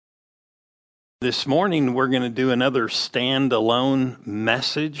This morning, we're going to do another standalone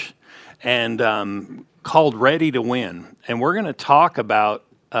message and called Ready to Win. And we're going to talk about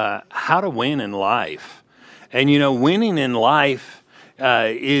how to win in life. And winning in life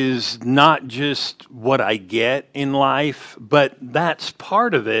is not just what I get in life, but that's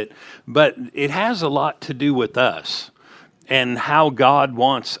part of it. But it has a lot to do with us and how God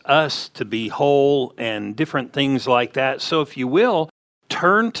wants us to be whole and different things like that. So if you will,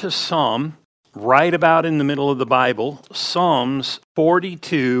 turn to Psalm right about in the middle of the Bible, Psalms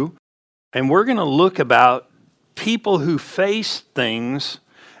 42, and we're going to look about people who faced things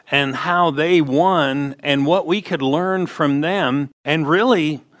and how they won and what we could learn from them. And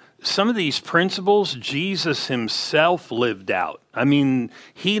really, some of these principles Jesus himself lived out. I mean,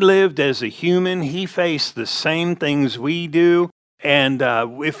 he lived as a human. He faced the same things we do. And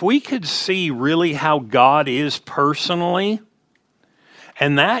if we could see really how God is personally,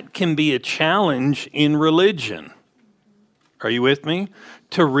 and that can be a challenge in religion. Are you with me?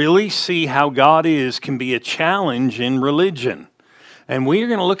 To really see how God is can be a challenge in religion. And we're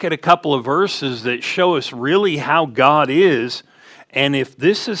going to look at a couple of verses that show us really how God is. And if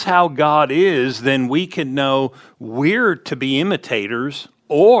this is how God is, then we can know we're to be imitators.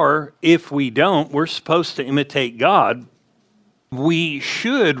 Or if we don't, we're supposed to imitate God. We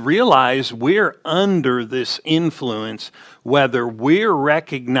should realize we're under this influence, whether we're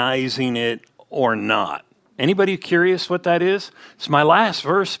recognizing it or not. Anybody curious what that is? It's my last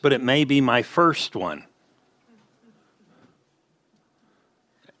verse, but it may be my first one.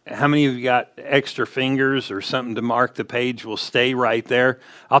 How many of you got extra fingers or something to mark the page? Will stay right there.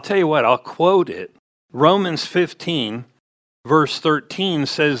 I'll tell you what, I'll quote it. Romans 15, verse 13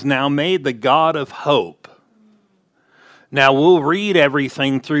 says, "Now may the God of hope." Now, we'll read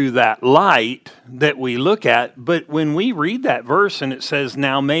everything through that light that we look at, but when we read that verse and it says,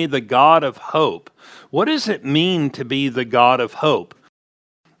 "Now may the God of hope," what does it mean to be the God of hope?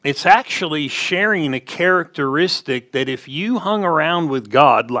 It's actually sharing a characteristic that if you hung around with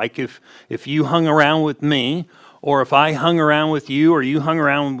God, like if you hung around with me, or if I hung around with you, or you hung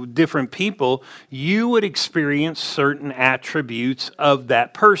around with different people, you would experience certain attributes of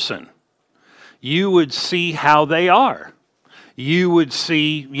that person. You would see how they are. You would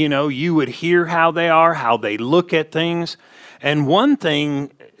see, you would hear how they are, how they look at things. And one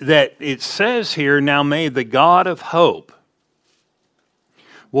thing that it says here, "Now may the God of hope."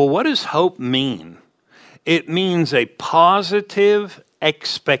 Well, what does hope mean? It means a positive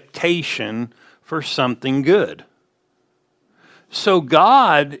expectation for something good. So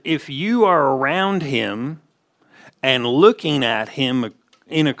God, if you are around him and looking at him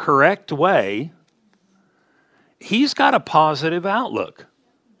in a correct way, he's got a positive outlook.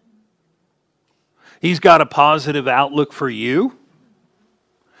 He's got a positive outlook for you.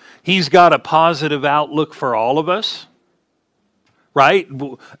 He's got a positive outlook for all of us, right?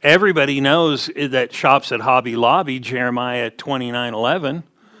 Everybody knows that shops at Hobby Lobby, Jeremiah 29:11.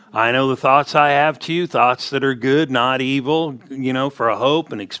 "I know the thoughts I have to you, thoughts that are good, not evil, for a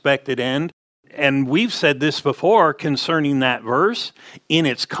hope and expected end." And we've said this before concerning that verse. In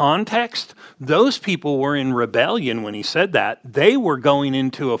its context, those people were in rebellion when he said that. They were going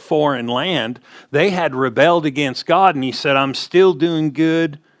into a foreign land. They had rebelled against God, and he said, "I'm still doing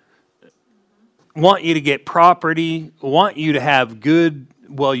good. Want you to get property. Want you to have good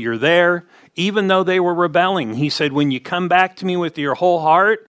while you're there." Even though they were rebelling, he said, "When you come back to me with your whole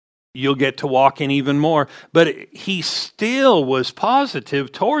heart, you'll get to walk in even more." But he still was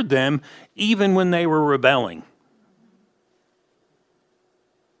positive toward them, even when they were rebelling.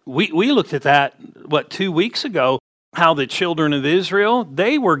 We looked at that, 2 weeks ago, how the children of Israel,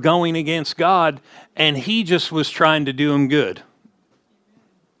 they were going against God, and he just was trying to do them good.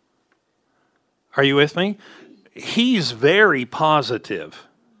 Are you with me? He's very positive.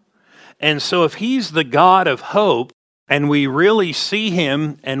 And so if he's the God of hope, and we really see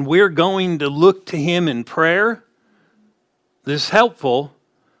him, and we're going to look to him in prayer, this is helpful.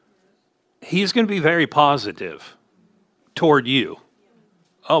 He's going to be very positive toward you.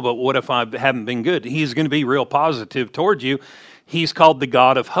 Oh, but what if I haven't been good? He's going to be real positive toward you. He's called the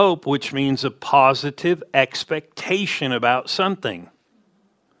God of hope, which means a positive expectation about something.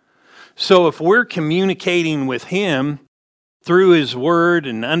 So if we're communicating with him through his word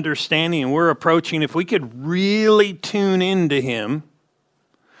and understanding, and we're approaching, if we could really tune into him,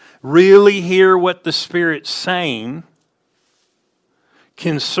 really hear what the Spirit's saying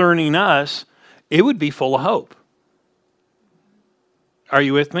concerning us, it would be full of hope. Are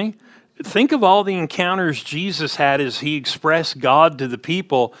you with me? Think of all the encounters Jesus had as he expressed God to the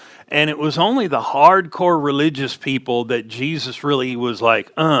people, and it was only the hardcore religious people that Jesus really was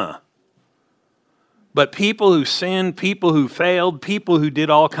like, But people who sinned, people who failed, people who did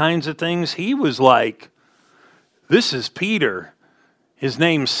all kinds of things, he was like, this is Peter. His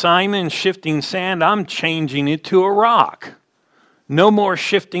name's Simon, shifting sand. I'm changing it to a rock. No more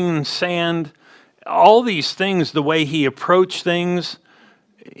shifting sand. All these things, the way he approached things,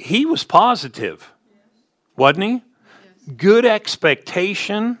 he was positive, wasn't he? Yes. Good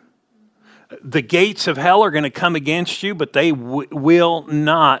expectation. The gates of hell are going to come against you, but they will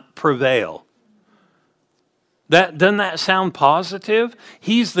not prevail. Doesn't that sound positive?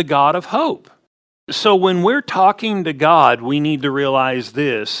 He's the God of hope. So when we're talking to God, we need to realize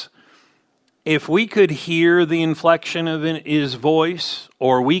this. If we could hear the inflection of his voice,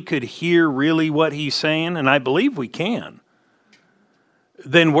 or we could hear really what he's saying, and I believe we can,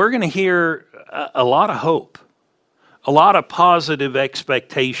 then we're going to hear a lot of hope, a lot of positive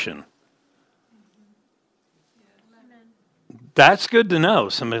expectation. That's good to know.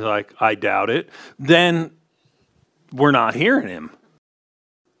 Somebody's like, I doubt it. Then we're not hearing him.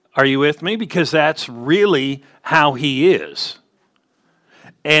 Are you with me? Because that's really how he is.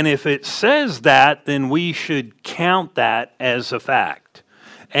 And if it says that, then we should count that as a fact.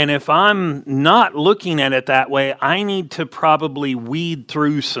 And if I'm not looking at it that way, I need to probably weed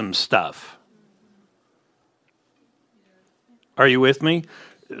through some stuff. Are you with me?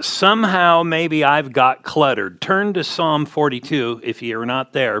 Somehow maybe I've got cluttered. Turn to Psalm 42 if you're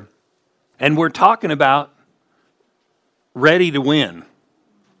not there. And we're talking about ready to win.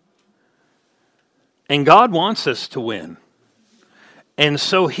 And God wants us to win. And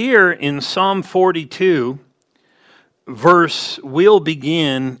so here in Psalm 42, we'll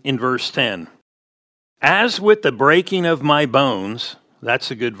begin in verse 10. As with the breaking of my bones,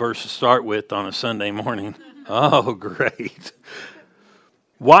 that's a good verse to start with on a Sunday morning. Oh, great.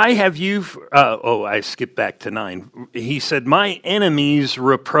 Why have you, I skipped back to 9. He said, my enemies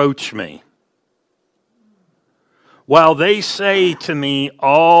reproach me, while they say to me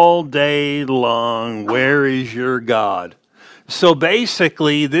all day long, where is your God? So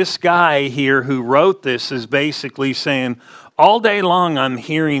basically, this guy here who wrote this is basically saying, all day long I'm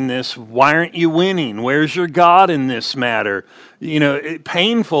hearing this, why aren't you winning? Where's your God in this matter? You know,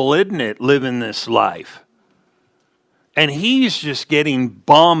 painful, isn't it, living this life? And he's just getting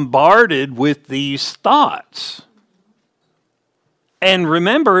bombarded with these thoughts. And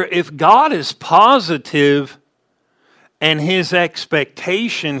remember, if God is positive and his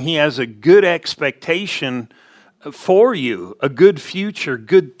expectation, he has a good expectation for you, a good future,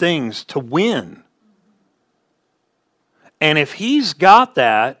 good things to win. And if he's got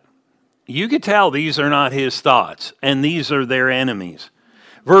that, you could tell these are not his thoughts, and these are their enemies.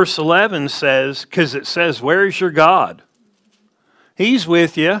 Verse 11 says, because it says, where's your God? He's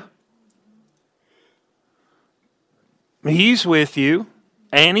with you. He's with you,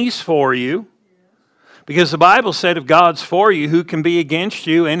 and he's for you. Because the Bible said, if God's for you, who can be against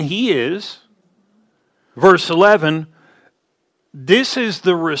you? And he is. Verse 11, this is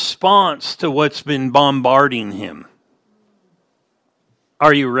the response to what's been bombarding him.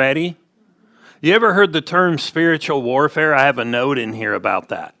 Are you ready? You ever heard the term spiritual warfare? I have a note in here about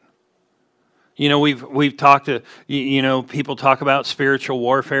that. You know, we've talked to, you know, people talk about spiritual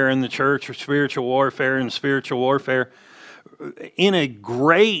warfare in the church, or spiritual warfare and spiritual warfare. In a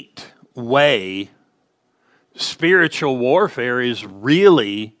great way, spiritual warfare is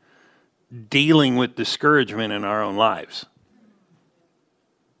really dealing with discouragement in our own lives.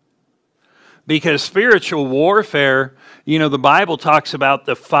 Because spiritual warfare, you know, the Bible talks about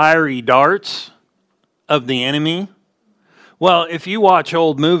the fiery darts of the enemy. Well, if you watch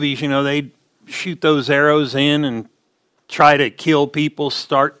old movies, you know, they shoot those arrows in and try to kill people,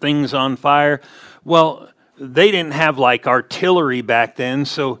 start things on fire. Well, they didn't have like artillery back then,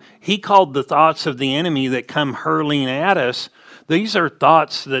 so he called the thoughts of the enemy that come hurling at us, these are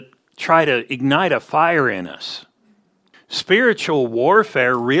thoughts that try to ignite a fire in us. Spiritual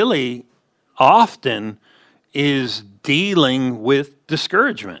warfare really often is dealing with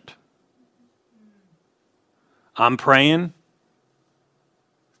discouragement. I'm praying,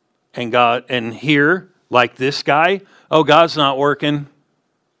 and God, and here, like this guy, oh, God's not working.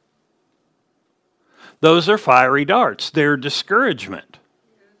 Those are fiery darts. They're discouragement.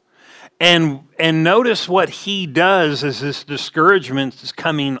 And notice what he does as this discouragement is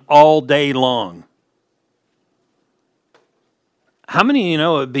coming all day long. How many of you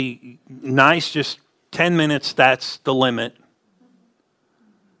know it'd be nice just 10 minutes, that's the limit.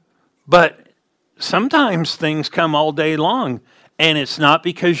 But sometimes things come all day long, and it's not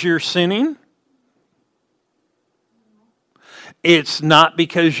because you're sinning. It's not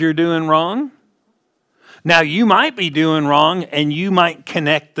because you're doing wrong. Now, you might be doing wrong and you might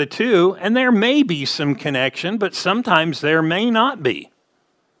connect the two, and there may be some connection, but sometimes there may not be.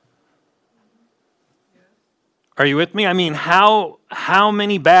 Are you with me? I mean, how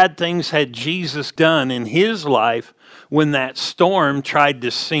many bad things had Jesus done in his life when that storm tried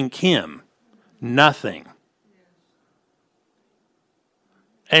to sink him? Nothing.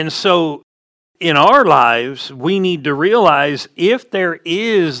 And so in our lives, we need to realize if there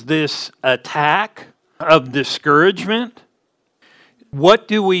is this attack of discouragement, what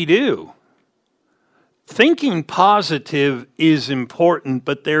do? Thinking positive is important,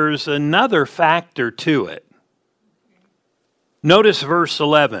 but there's another factor to it. Notice verse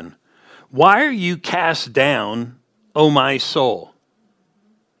 11. Why are you cast down, O my soul?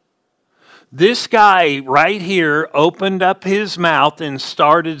 This guy right here opened up his mouth and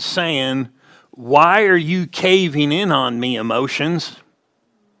started saying, why are you caving in on me, emotions?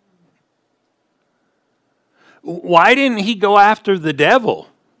 Why didn't he go after the devil?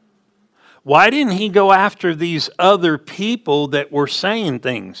 Why didn't he go after these other people that were saying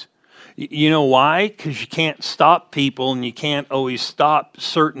things? You know why? Because you can't stop people and you can't always stop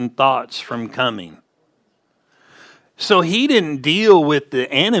certain thoughts from coming. So he didn't deal with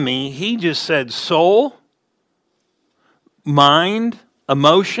the enemy. He just said, soul, mind,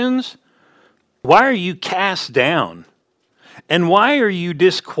 emotions, why are you cast down? And why are you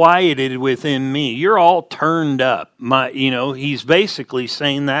disquieted within me? You're all turned up. He's basically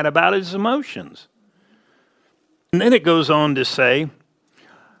saying that about his emotions. And then it goes on to say,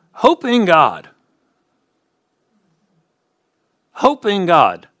 hope in God. Hope in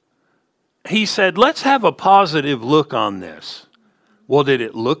God. He said, let's have a positive look on this. Well, did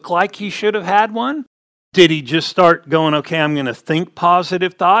it look like he should have had one? Did he just start going, okay, I'm going to think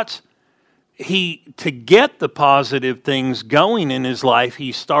positive thoughts? To get the positive things going in his life,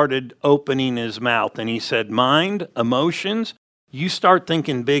 he started opening his mouth and he said, mind, emotions, you start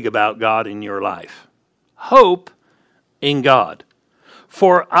thinking big about God in your life. Hope in God.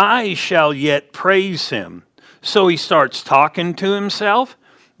 For I shall yet praise him. So he starts talking to himself.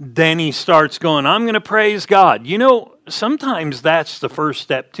 Then he starts going, I'm going to praise God. You know, sometimes that's the first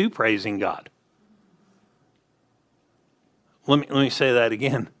step to praising God. Let me say that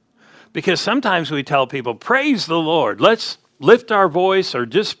again. Because sometimes we tell people, praise the Lord. Let's lift our voice or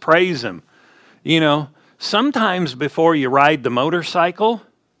just praise him. You know, sometimes before you ride the motorcycle,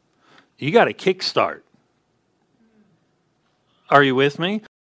 you got to kickstart. Are you with me?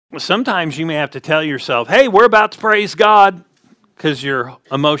 Sometimes you may have to tell yourself, hey, we're about to praise God, because your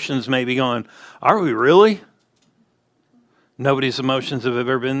emotions may be going, are we really? Nobody's emotions have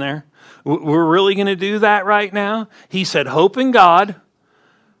ever been there. We're really going to do that right now? He said, hope in God.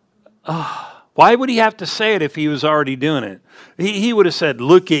 Oh, why would he have to say it if he was already doing it? He would have said,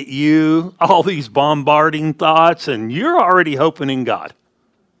 look at you, all these bombarding thoughts, and you're already hoping in God.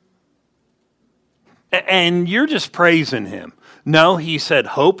 And you're just praising him. No, he said,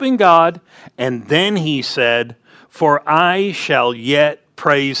 hope in God, and then he said, for I shall yet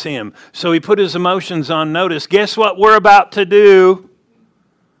praise him. So he put his emotions on notice. Guess what we're about to do?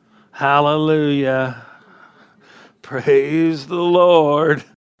 Hallelujah. Praise the Lord.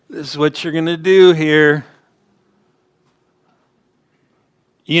 This is what you're going to do here.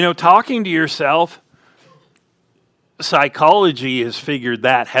 You know, talking to yourself, psychology has figured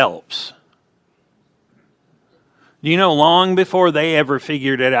that helps. You know, long before they ever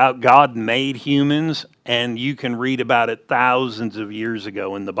figured it out, God made humans, and you can read about it thousands of years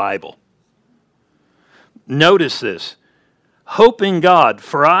ago in the Bible. Notice this. Hope in God,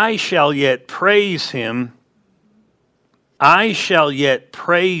 for I shall yet praise him. I shall yet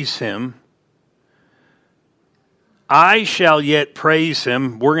praise him. I shall yet praise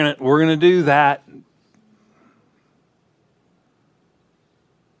him. We're gonna do that.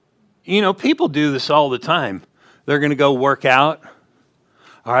 You know, people do this all the time. They're going to go work out.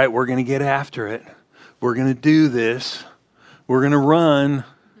 All right, we're going to get after it. We're going to do this. We're going to run.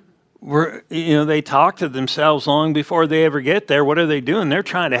 They talk to themselves long before they ever get there. What are they doing? They're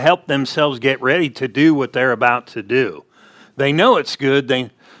trying to help themselves get ready to do what they're about to do. They know it's good.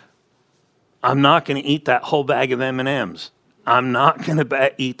 I'm not going to eat that whole bag of M&Ms. I'm not going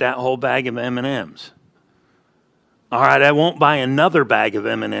to eat that whole bag of M&Ms. All right, I won't buy another bag of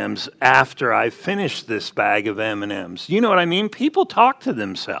M&Ms after I finish this bag of M&Ms. You know what I mean? People talk to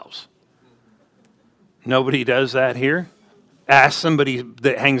themselves. Nobody does that here? Ask somebody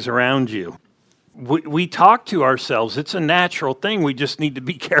that hangs around you. We talk to ourselves. It's a natural thing. We just need to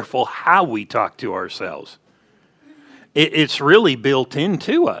be careful how we talk to ourselves. It's really built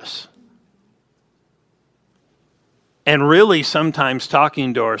into us. And really, sometimes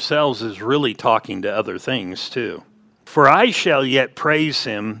talking to ourselves is really talking to other things too. For I shall yet praise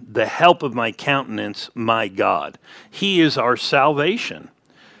him, the help of my countenance, my God. He is our salvation.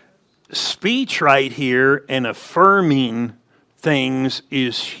 Speech right here and affirming things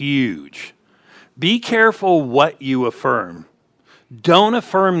is huge. Be careful what you affirm. Don't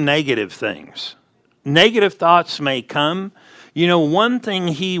affirm negative things. Negative thoughts may come. You know, one thing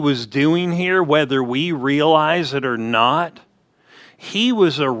he was doing here, whether we realize it or not, he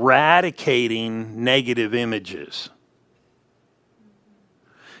was eradicating negative images.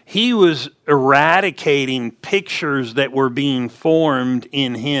 He was eradicating pictures that were being formed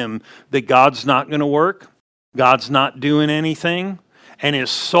in him that God's not going to work, God's not doing anything, and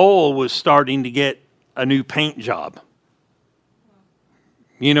his soul was starting to get a new paint job.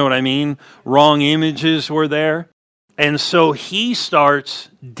 You know what I mean? Wrong images were there. And so he starts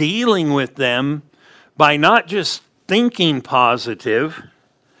dealing with them by not just thinking positive,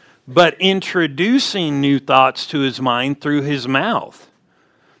 but introducing new thoughts to his mind through his mouth.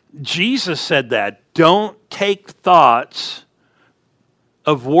 Jesus said that, don't take thoughts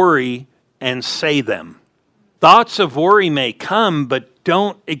of worry and say them. Thoughts of worry may come, but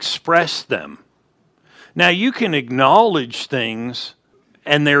don't express them. Now you can acknowledge things,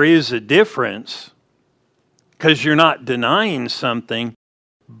 and there is a difference, because you're not denying something,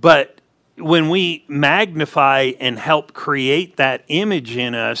 but when we magnify and help create that image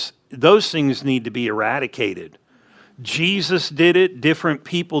in us, those things need to be eradicated. Jesus did it, different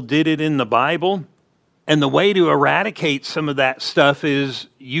people did it in the Bible, and the way to eradicate some of that stuff is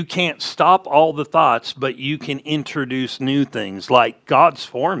you can't stop all the thoughts, but you can introduce new things, like God's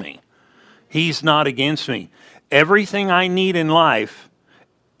for me. He's not against me. Everything I need in life,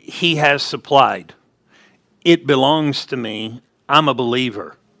 he has supplied. It belongs to me. I'm a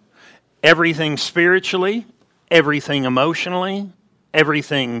believer. Everything spiritually, everything emotionally,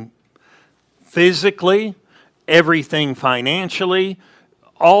 everything physically, everything financially,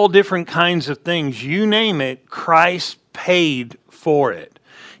 all different kinds of things. You name it, Christ paid for it.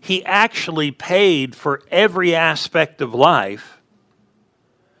 He actually paid for every aspect of life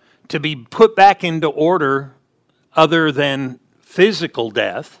to be put back into order other than physical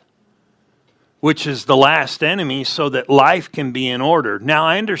death, which is the last enemy, so that life can be in order. Now,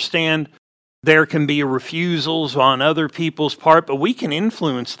 I understand there can be refusals on other people's part, but we can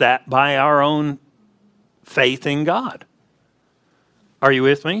influence that by our own faith in God. Are you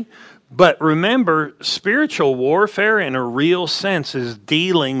with me? But remember, spiritual warfare in a real sense is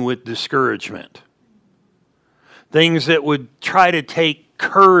dealing with discouragement. Things that would try to take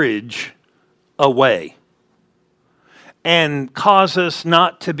courage away and cause us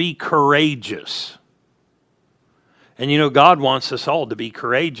not to be courageous. And you know, God wants us all to be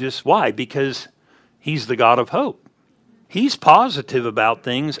courageous. Why? Because he's the God of hope. He's positive about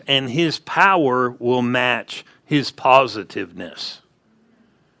things, and his power will match his positiveness.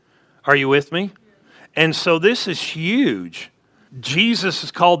 Are you with me? And so this is huge. Jesus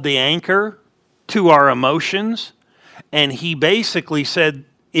is called the anchor to our emotions, and he basically said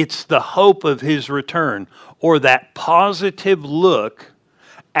it's the hope of his return, or that positive look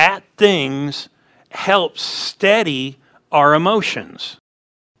at things helps steady our emotions.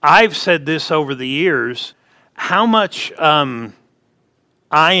 I've said this over the years, how much I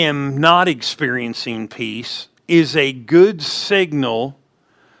am not experiencing peace is a good signal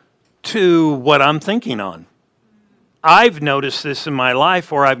to what I'm thinking on. I've noticed this in my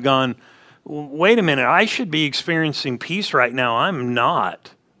life where I've gone, wait a minute, I should be experiencing peace right now. I'm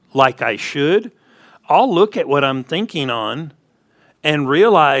not like I should. I'll look at what I'm thinking on and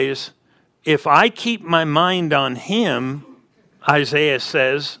realize if I keep my mind on him, Isaiah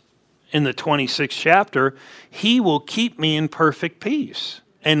says in the 26th chapter, he will keep me in perfect peace.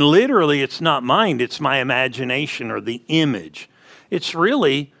 And literally, it's not mind, it's my imagination or the image. It's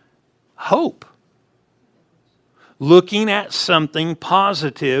really hope. Looking at something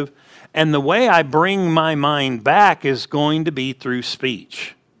positive, and the way I bring my mind back is going to be through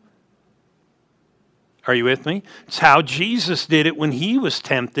speech. Are you with me? It's how Jesus did it when he was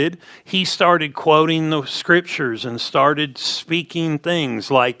tempted. He started quoting the scriptures and started speaking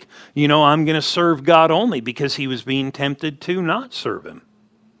things like, you know, I'm going to serve God only, because he was being tempted to not serve him.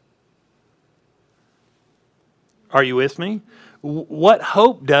 Are you with me? What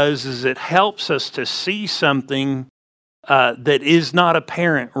hope does is it helps us to see something that is not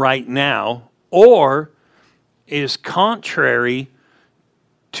apparent right now, or is contrary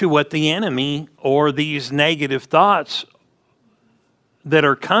to what the enemy or these negative thoughts that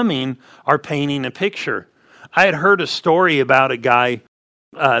are coming are painting a picture. I had heard a story about a guy,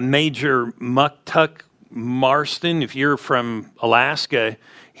 Major Muktuk Marston, if you're from Alaska,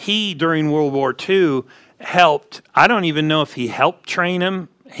 he, during World War II, helped, I don't even know if he helped train him.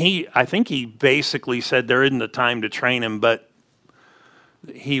 I think he basically said there isn't the time to train him, but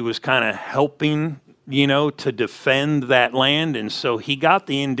he was kind of helping, to defend that land. And so he got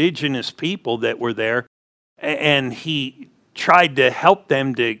the indigenous people that were there, and he tried to help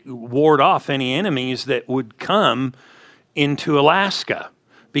them to ward off any enemies that would come into Alaska.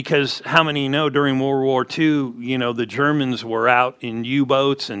 Because how many know during World War II, the Germans were out in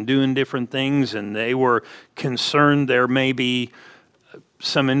U-boats and doing different things, and they were concerned there may be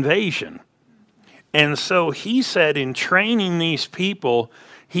some invasion. And so he said in training these people,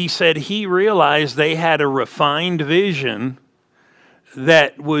 he said he realized they had a refined vision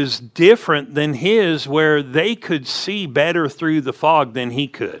that was different than his, where they could see better through the fog than he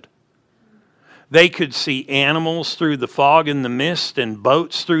could. They could see animals through the fog and the mist, and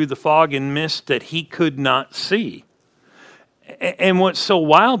boats through the fog and mist that he could not see. And what's so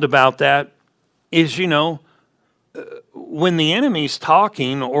wild about that is, when the enemy's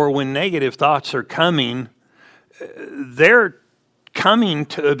talking or when negative thoughts are coming, they're coming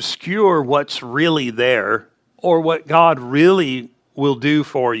to obscure what's really there, or what God really will do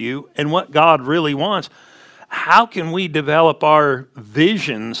for you and what God really wants. How can we develop our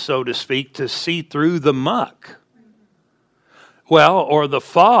vision, so to speak, to see through the muck? Well, or the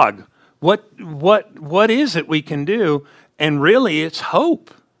fog. What is it we can do? And really, it's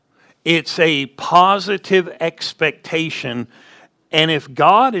hope. It's a positive expectation. And if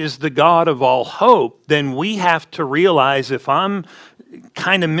God is the God of all hope, then we have to realize if I'm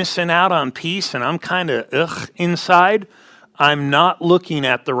kind of missing out on peace and I'm kind of inside, I'm not looking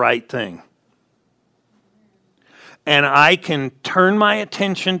at the right thing. And I can turn my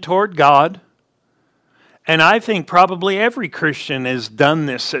attention toward God. And I think probably every Christian has done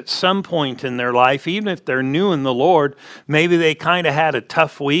this at some point in their life, even if they're new in the Lord. Maybe they kind of had a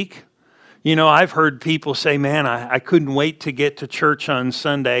tough week. I've heard people say, man, I couldn't wait to get to church on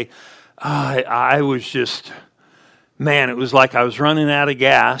Sunday. I was just, man, it was like I was running out of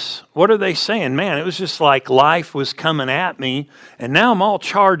gas. What are they saying? Man, it was just like life was coming at me, and now I'm all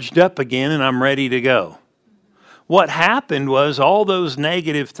charged up again and I'm ready to go. What happened was all those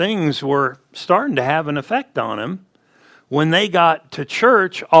negative things were starting to have an effect on them. When they got to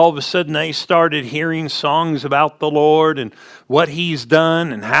church, all of a sudden they started hearing songs about the Lord and what He's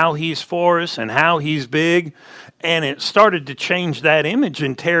done and how He's for us and how He's big. And it started to change that image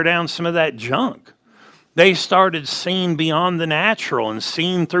and tear down some of that junk. They started seeing beyond the natural and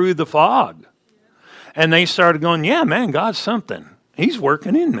seeing through the fog. And they started going, yeah, man, God's something. He's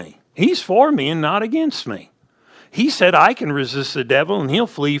working in me. He's for me and not against me. He said I can resist the devil and he'll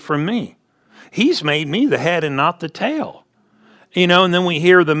flee from me. He's made me the head and not the tail. And then we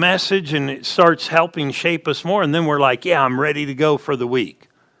hear the message and it starts helping shape us more. And then we're like, yeah, I'm ready to go for the week.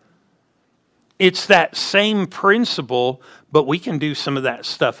 It's that same principle, but we can do some of that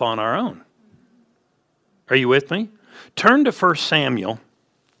stuff on our own. Are you with me? Turn to 1 Samuel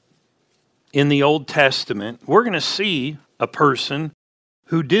in the Old Testament. We're going to see a person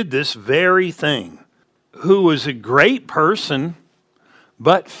who did this very thing, who was a great person,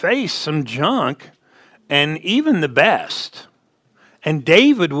 but faced some junk, and even the best. And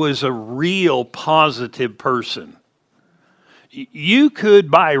David was a real positive person. You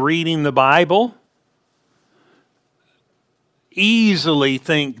could, by reading the Bible, easily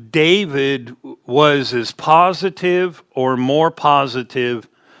think David was as positive or more positive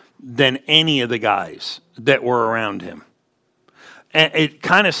than any of the guys that were around him. And it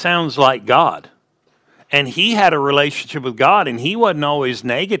kind of sounds like God. And he had a relationship with God, and he wasn't always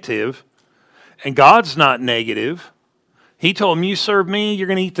negative. And God's not negative. He told him, you serve me, you're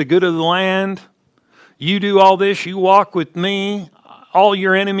going to eat the good of the land. You do all this, you walk with me. All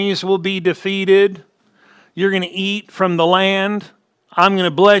your enemies will be defeated. You're going to eat from the land. I'm going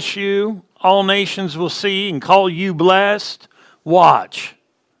to bless you. All nations will see and call you blessed. Watch.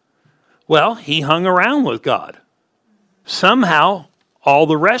 Well, he hung around with God. Somehow, all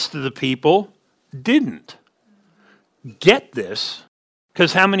the rest of the people didn't get this,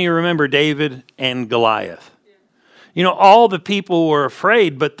 because how many remember David and Goliath? All the people were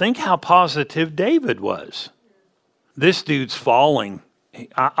afraid, but think how positive David was. This dude's falling.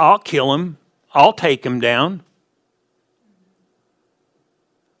 I'll kill him. I'll take him down.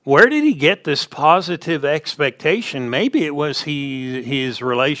 Where did he get this positive expectation? Maybe it was his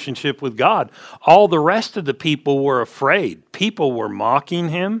relationship with God. All the rest of the people were afraid. People were mocking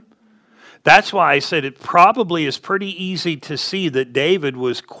him. That's why I said it probably is pretty easy to see that David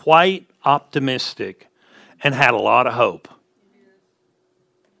was quite optimistic and had a lot of hope.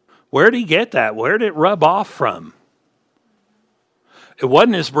 Where did he get that? Where did it rub off from? It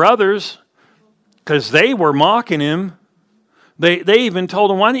wasn't his brothers, because they were mocking him. They even told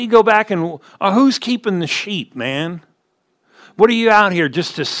him, why don't you go back and, who's keeping the sheep, man? What are you out here,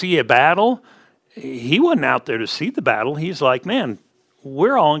 just to see a battle? He wasn't out there to see the battle. He's like, man,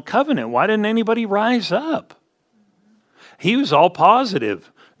 we're all in covenant. Why didn't anybody rise up? He was all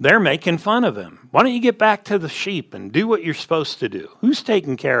positive. They're making fun of him. Why don't you get back to the sheep and do what you're supposed to do? Who's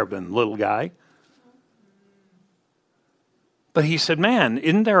taking care of him, little guy? But he said, man,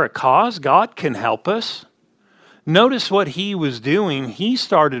 isn't there a cause? God can help us. Notice what he was doing. He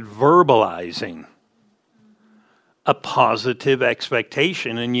started verbalizing a positive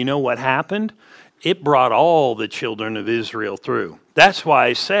expectation. And you know what happened? It brought all the children of Israel through. That's why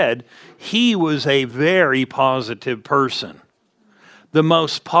I said he was a very positive person. The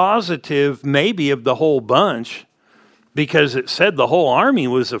most positive maybe of the whole bunch, because it said the whole army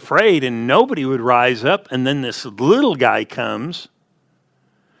was afraid and nobody would rise up. And then this little guy comes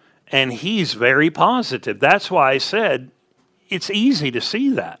and he's very positive. That's why I said it's easy to see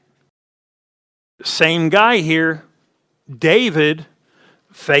that. Same guy here, David,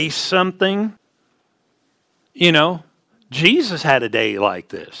 faced something. You know, Jesus had a day like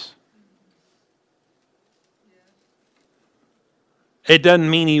this. It doesn't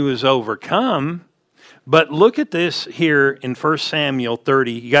mean he was overcome, but look at this here in 1 Samuel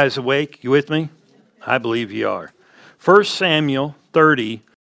 30. You guys awake? You with me? I believe you are. 1 Samuel 30,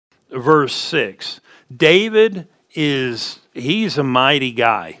 verse 6. David he's a mighty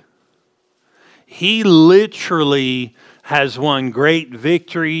guy. He literally has won great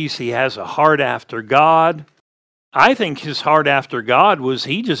victories. He has a heart after God. I think his heart after God was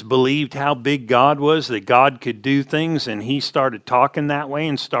he just believed how big God was, that God could do things, and he started talking that way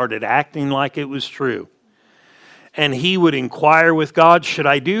and started acting like it was true. And he would inquire with God, should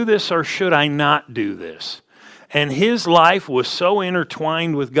I do this or should I not do this? And his life was so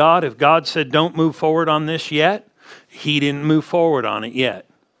intertwined with God. If God said, don't move forward on this yet, he didn't move forward on it yet.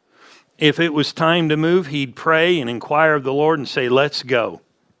 If it was time to move, he'd pray and inquire of the Lord and say, let's go.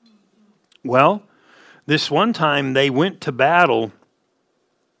 Well, this one time they went to battle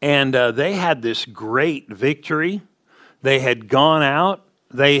and they had this great victory. They had gone out.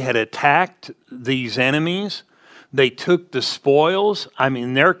 They had attacked these enemies. They took the spoils. I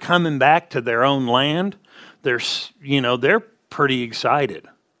mean, they're coming back to their own land. They're pretty excited.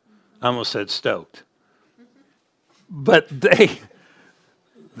 I almost said stoked. But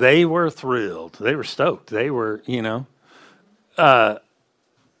they were thrilled. They were stoked. They were,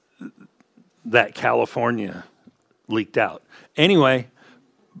 that California leaked out. Anyway,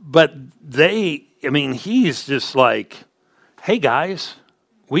 but he's just like, hey guys,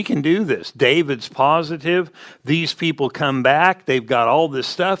 we can do this. David's positive. These people come back. They've got all this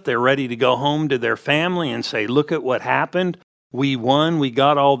stuff. They're ready to go home to their family and say, look at what happened. We won. We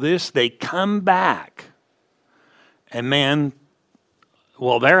got all this. They come back. And man,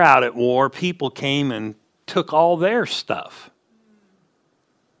 while they're out at war, people came and took all their stuff.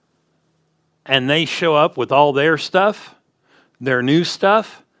 And they show up with all their stuff, their new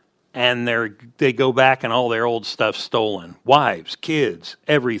stuff, and they go back and all their old stuff stolen. Wives, kids,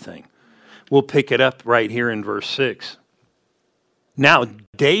 everything. We'll pick it up right here in verse 6. Now,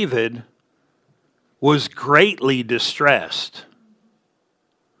 David was greatly distressed.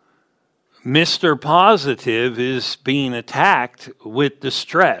 Mr. Positive is being attacked with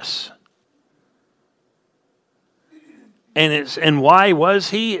distress. And why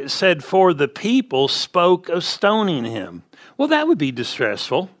was he? It said, for the people spoke of stoning him. Well, that would be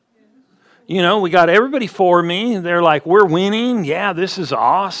distressful. We got everybody for me. They're like, we're winning. Yeah, this is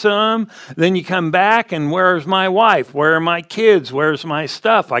awesome. Then you come back and where's my wife? Where are my kids? Where's my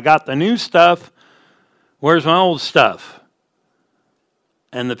stuff? I got the new stuff. Where's my old stuff?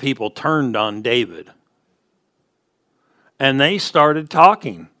 And the people turned on David. And they started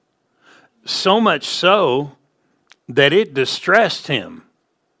talking. So much so that it distressed him.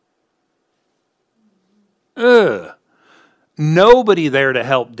 Nobody there to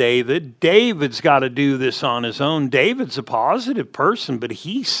help David. David's got to do this on his own. David's a positive person, but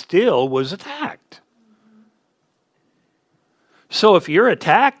he still was attacked. So if you're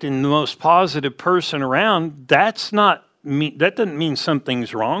attacked and the most positive person around, that doesn't mean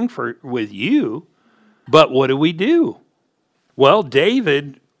something's wrong with you. But what do? Well,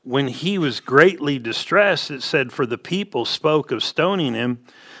 David, when he was greatly distressed, it said, for the people spoke of stoning him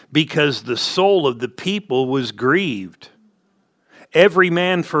because the soul of the people was grieved. Every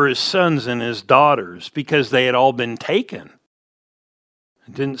man for his sons and his daughters, because they had all been taken.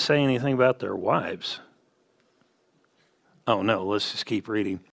 It didn't say anything about their wives. Oh no, let's just keep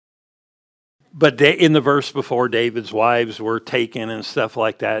reading. But in the verse before, David's wives were taken and stuff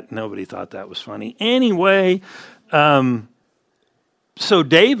like that. Nobody thought that was funny. Anyway, so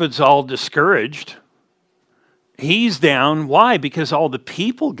David's all discouraged. He's down. Why? Because all the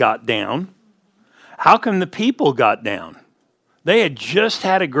people got down. How come the people got down? They had just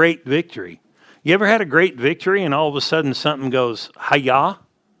had a great victory. You ever had a great victory and all of a sudden something goes, hi-yah?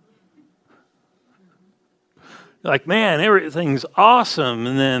 Like, man, everything's awesome.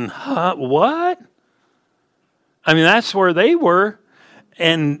 And then, what? I mean, that's where they were.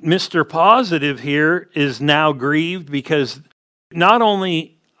 And Mr. Positive here is now grieved because not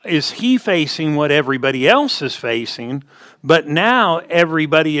only is he facing what everybody else is facing, but now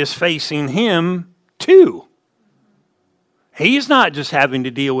everybody is facing him too. He's not just having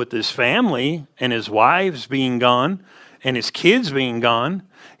to deal with his family and his wives being gone and his kids being gone.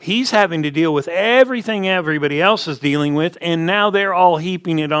 He's having to deal with everything everybody else is dealing with, and now they're all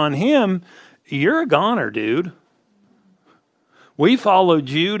heaping it on him. You're a goner, dude. We followed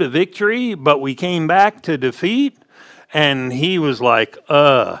you to victory, but we came back to defeat. And he was like,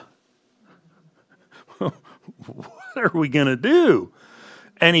 what are we going to do?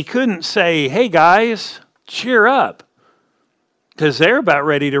 And he couldn't say, hey, guys, cheer up, because they're about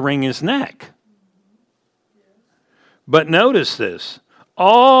ready to wring his neck. But notice this.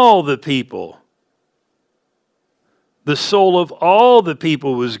 All the people, the soul of all the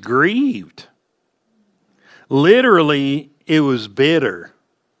people was grieved. Literally, it was bitter.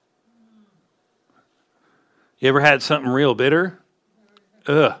 You ever had something real bitter?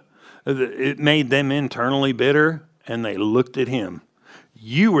 It made them internally bitter, and they looked at him.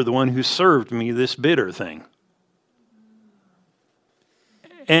 You were the one who served me this bitter thing.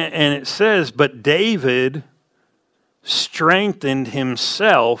 And it says, but David strengthened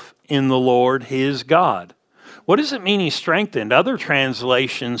himself in the Lord his God. What does it mean he strengthened? Other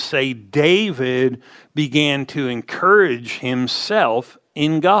translations say David began to encourage himself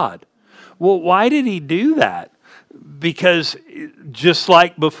in God. Well, why did he do that? Because just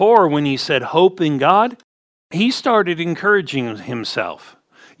like before when he said hope in God, he started encouraging himself.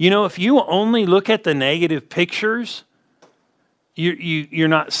 You know, if you only look at the negative pictures, you're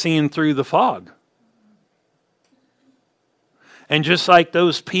not seeing through the fog. And just like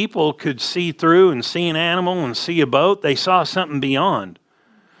those people could see through and see an animal and see a boat, they saw something beyond.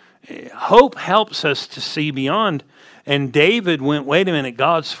 Hope helps us to see beyond. And David went, wait a minute,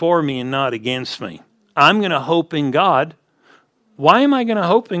 God's for me and not against me. I'm going to hope in God. Why am I going to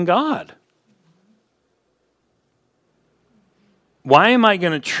hope in God? Why am I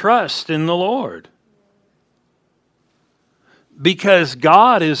going to trust in the Lord? Because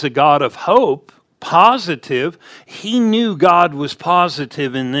God is a God of hope, positive. He knew God was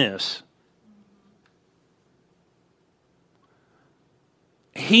positive in this.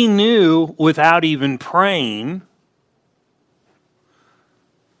 He knew without even praying.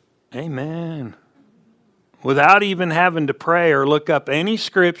 Amen. Without even having to pray or look up any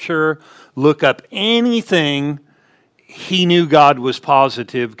scripture, look up anything, he knew God was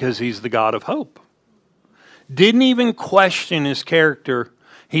positive because he's the God of hope. Didn't even question his character.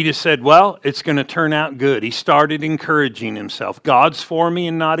 He just said, well, it's going to turn out good. He started encouraging himself. God's for me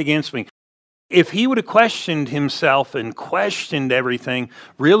and not against me. If he would have questioned himself and questioned everything,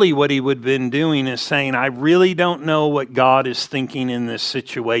 really what he would have been doing is saying, I really don't know what God is thinking in this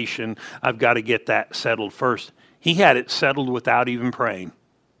situation. I've got to get that settled first. He had it settled without even praying.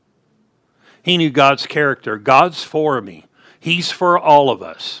 He knew God's character. God's for me. He's for all of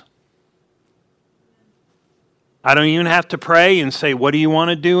us. I don't even have to pray and say, what do you want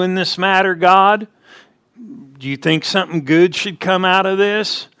to do in this matter, God? Do you think something good should come out of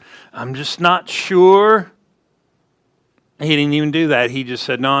this? I'm just not sure. He didn't even do that. He just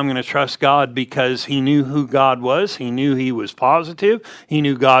said, no, I'm going to trust God because he knew who God was. He knew he was positive. He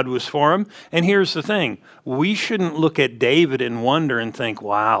knew God was for him. And here's the thing. We shouldn't look at David and wonder and think,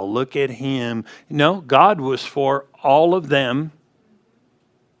 wow, look at him. No, God was for all of them.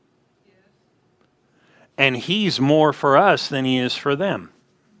 And he's more for us than he is for them.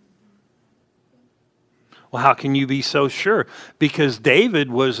 Well, how can you be so sure? Because David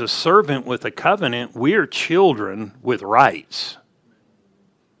was a servant with a covenant. We're children with rights.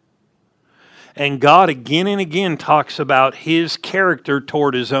 And God again and again talks about his character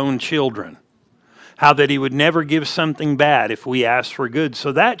toward his own children. How that he would never give something bad if we ask for good.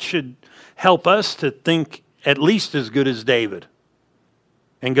 So that should help us to think at least as good as David.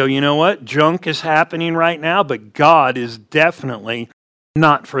 And go, you know what? Junk is happening right now, but God is definitely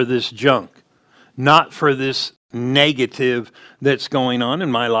not for this junk. Not for this negative that's going on in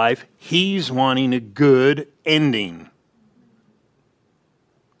my life. He's wanting a good ending.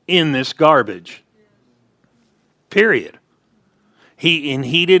 in this garbage. Period.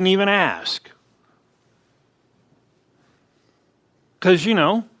 He didn't even ask. Because,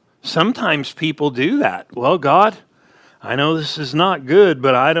 sometimes people do that. Well, God, I know this is not good,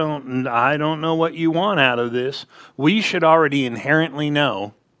 but I don't know what you want out of this. We should already inherently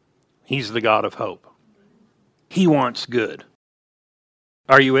know He's the God of hope. He wants good.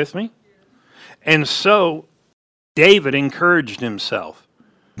 Are you with me? And so David encouraged himself.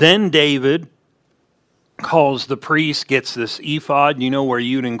 Then David calls the priest, gets this ephod, where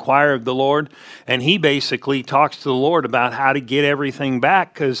you'd inquire of the Lord. And he basically talks to the Lord about how to get everything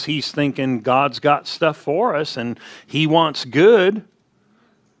back, because he's thinking God's got stuff for us and He wants good.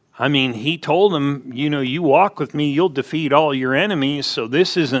 I mean, He told him, you walk with me, you'll defeat all your enemies. So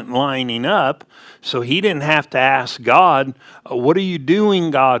this isn't lining up. So he didn't have to ask God, what are you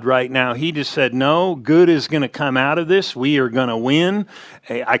doing, God, right now? He just said, no, good is going to come out of this. We are going to win.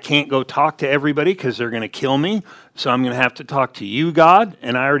 I can't go talk to everybody because they're going to kill me. So I'm going to have to talk to you, God.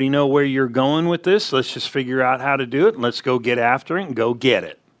 And I already know where you're going with this. Let's just figure out how to do it. And let's go get after it and go get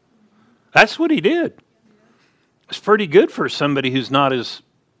it. That's what he did. It's pretty good for somebody who's not as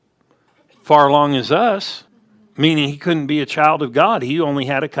far along as us, meaning he couldn't be a child of God. He only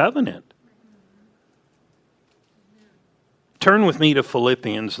had a covenant. Turn with me to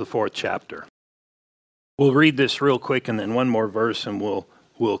Philippians, the 4th chapter. We'll read this real quick and then one more verse and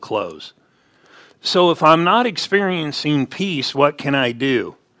we'll close. So if I'm not experiencing peace, what can I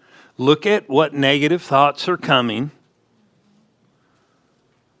do? Look at what negative thoughts are coming.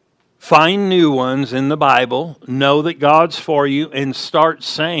 Find new ones in the Bible. Know that God's for you and start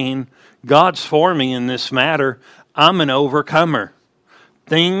saying, God's for me in this matter. I'm an overcomer.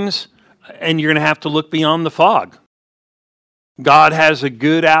 And you're going to have to look beyond the fog. God has a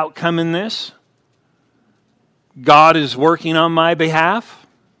good outcome in this. God is working on my behalf.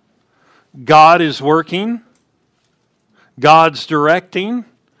 God is working. God's directing.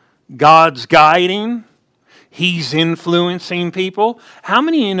 God's guiding. He's influencing people. How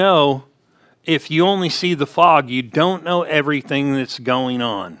many of you know if you only see the fog, you don't know everything that's going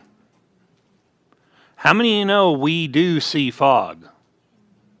on? How many of you know we do see fog?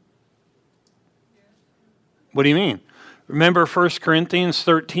 What do you mean? Remember 1 Corinthians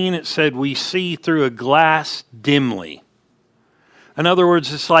 13, it said we see through a glass dimly. In other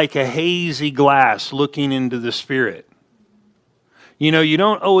words, it's like a hazy glass looking into the Spirit. You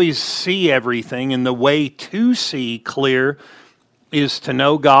don't always see everything, and the way to see clear is to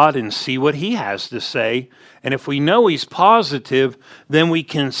know God and see what He has to say. And if we know He's positive, then we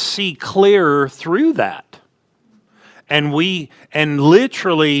can see clearer through that. And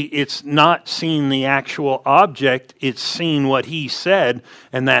literally, it's not seeing the actual object, it's seeing what He said,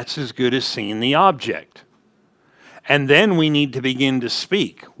 and that's as good as seeing the object. And then we need to begin to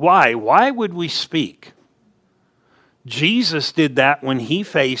speak. Why? Why would we speak? Jesus did that when He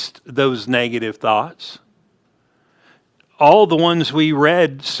faced those negative thoughts. All the ones we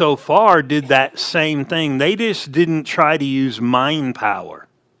read so far did that same thing. They just didn't try to use mind power.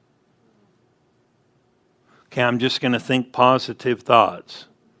 Okay, I'm just going to think positive thoughts.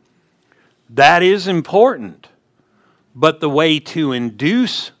 That is important. But the way to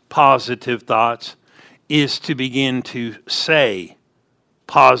induce positive thoughts is to begin to say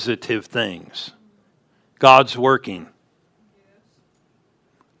positive things. God's working.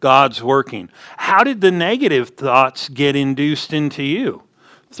 God's working. How did the negative thoughts get induced into you?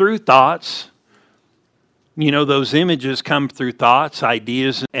 Through thoughts. Those images come through thoughts,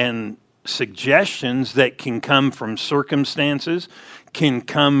 ideas, and suggestions that can come from circumstances, can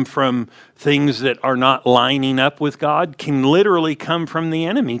come from things that are not lining up with God, can literally come from the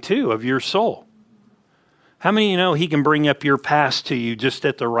enemy too of your soul. How many of you know he can bring up your past to you just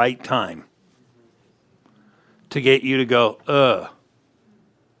at the right time to get you to go, ugh.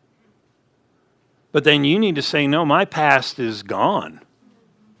 But then you need to say, no, my past is gone.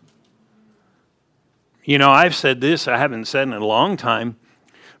 I've said this, I haven't said in a long time,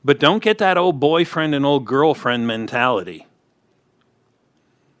 but don't get that old boyfriend and old girlfriend mentality.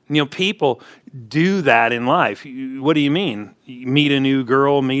 People do that in life. What do you mean? You meet a new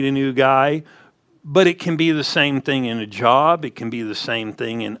girl, meet a new guy, but it can be the same thing in a job. It can be the same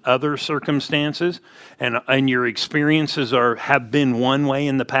thing in other circumstances. And your experiences have been one way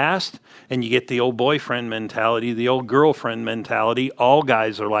in the past, and you get the old boyfriend mentality, the old girlfriend mentality. All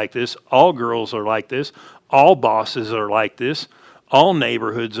guys are like this. All girls are like this. All bosses are like this. All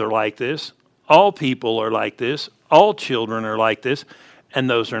neighborhoods are like this. All people are like this. All children are like this. And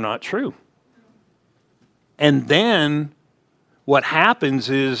those are not true. And then What happens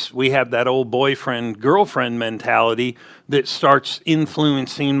is we have that old boyfriend-girlfriend mentality that starts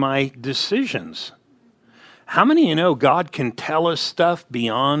influencing my decisions. How many of you know God can tell us stuff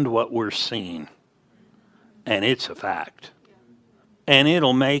beyond what we're seeing? And it's a fact. And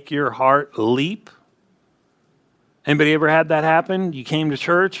it'll make your heart leap. Anybody ever had that happen? You came to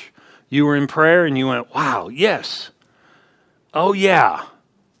church, you were in prayer, and you went, wow, yes. Oh, yeah.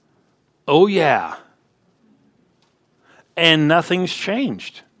 Oh, yeah. And nothing's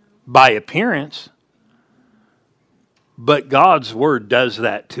changed by appearance. But God's word does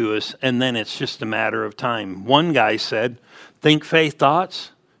that to us, and then it's just a matter of time. One guy said, think faith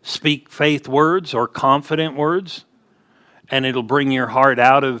thoughts, speak faith words or confident words, and it'll bring your heart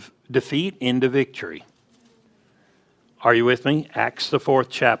out of defeat into victory. Are you with me? Acts, the 4th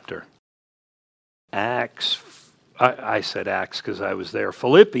chapter. I said Acts because I was there.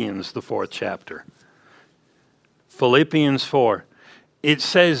 Philippians, the 4th chapter. Philippians 4. It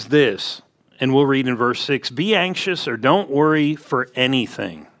says this, and we'll read in verse 6, be anxious or don't worry for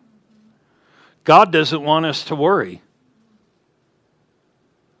anything. God doesn't want us to worry.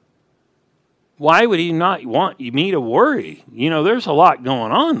 Why would he not want me to worry? You know, there's a lot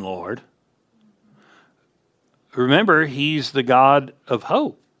going on, Lord. Remember, he's the God of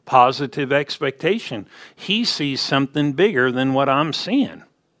hope, positive expectation. He sees something bigger than what I'm seeing.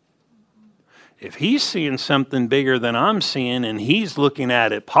 If he's seeing something bigger than I'm seeing and he's looking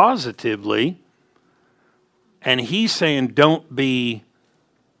at it positively, and he's saying don't be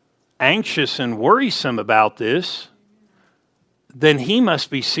anxious and worrisome about this, then he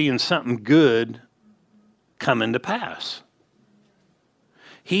must be seeing something good coming to pass.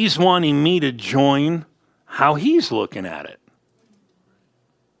 He's wanting me to join how he's looking at it.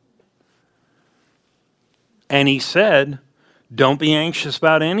 And he said, don't be anxious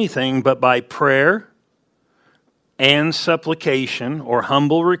about anything, but by prayer and supplication or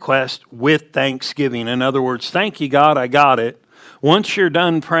humble request with thanksgiving. In other words, thank you, God, I got it. Once you're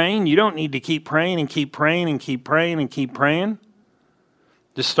done praying, you don't need to keep praying and keep praying and keep praying and keep praying.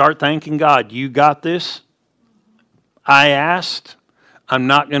 Just start thanking God. You got this. I asked. I'm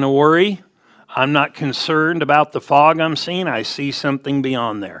not going to worry. I'm not concerned about the fog I'm seeing. I see something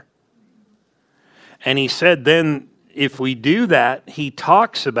beyond there. And he said then, if we do that, he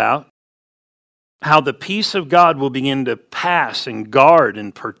talks about how the peace of God will begin to pass and guard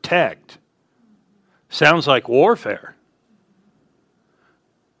and protect. Sounds like warfare.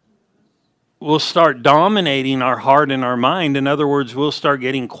 We'll start dominating our heart and our mind. In other words, we'll start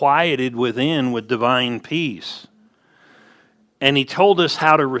getting quieted within with divine peace. And he told us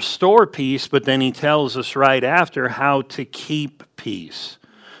how to restore peace, but then he tells us right after how to keep peace.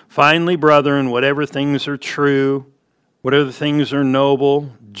 Finally, brethren, whatever things are true, whatever things are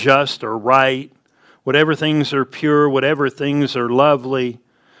noble, just, or right, whatever things are pure, whatever things are lovely,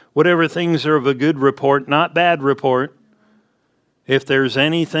 whatever things are of a good report, not bad report, if there's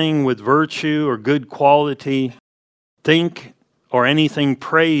anything with virtue or good quality, think, or anything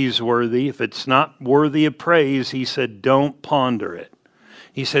praiseworthy, if it's not worthy of praise, he said, don't ponder it.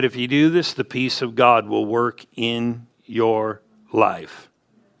 He said, if you do this, the peace of God will work in your life.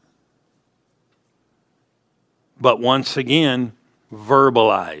 But once again,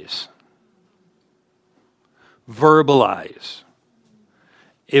 verbalize. Verbalize.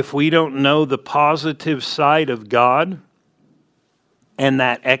 If we don't know the positive side of God and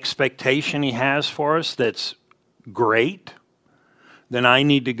that expectation he has for us that's great, then I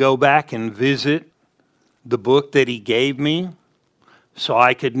need to go back and visit the book that he gave me so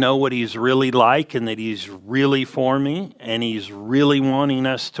I could know what he's really like and that he's really for me and he's really wanting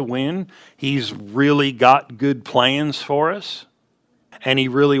us to win. He's really got good plans for us and he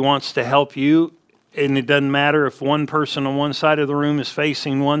really wants to help you. And it doesn't matter if one person on one side of the room is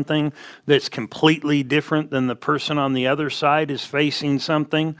facing one thing that's completely different than the person on the other side is facing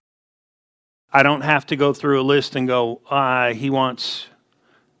something. I don't have to go through a list and go, he wants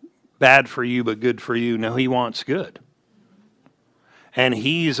bad for you but good for you. No, he wants good. And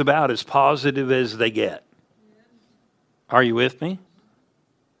he's about as positive as they get. Are you with me?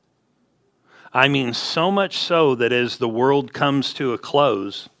 I mean, so much so that as the world comes to a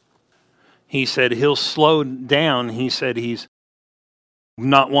close, he said he'll slow down. He said he's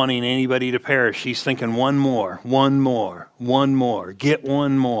not wanting anybody to perish. He's thinking one more, get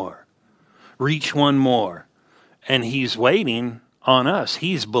one more, reach one more. And he's waiting on us.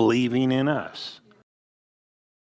 He's believing in us.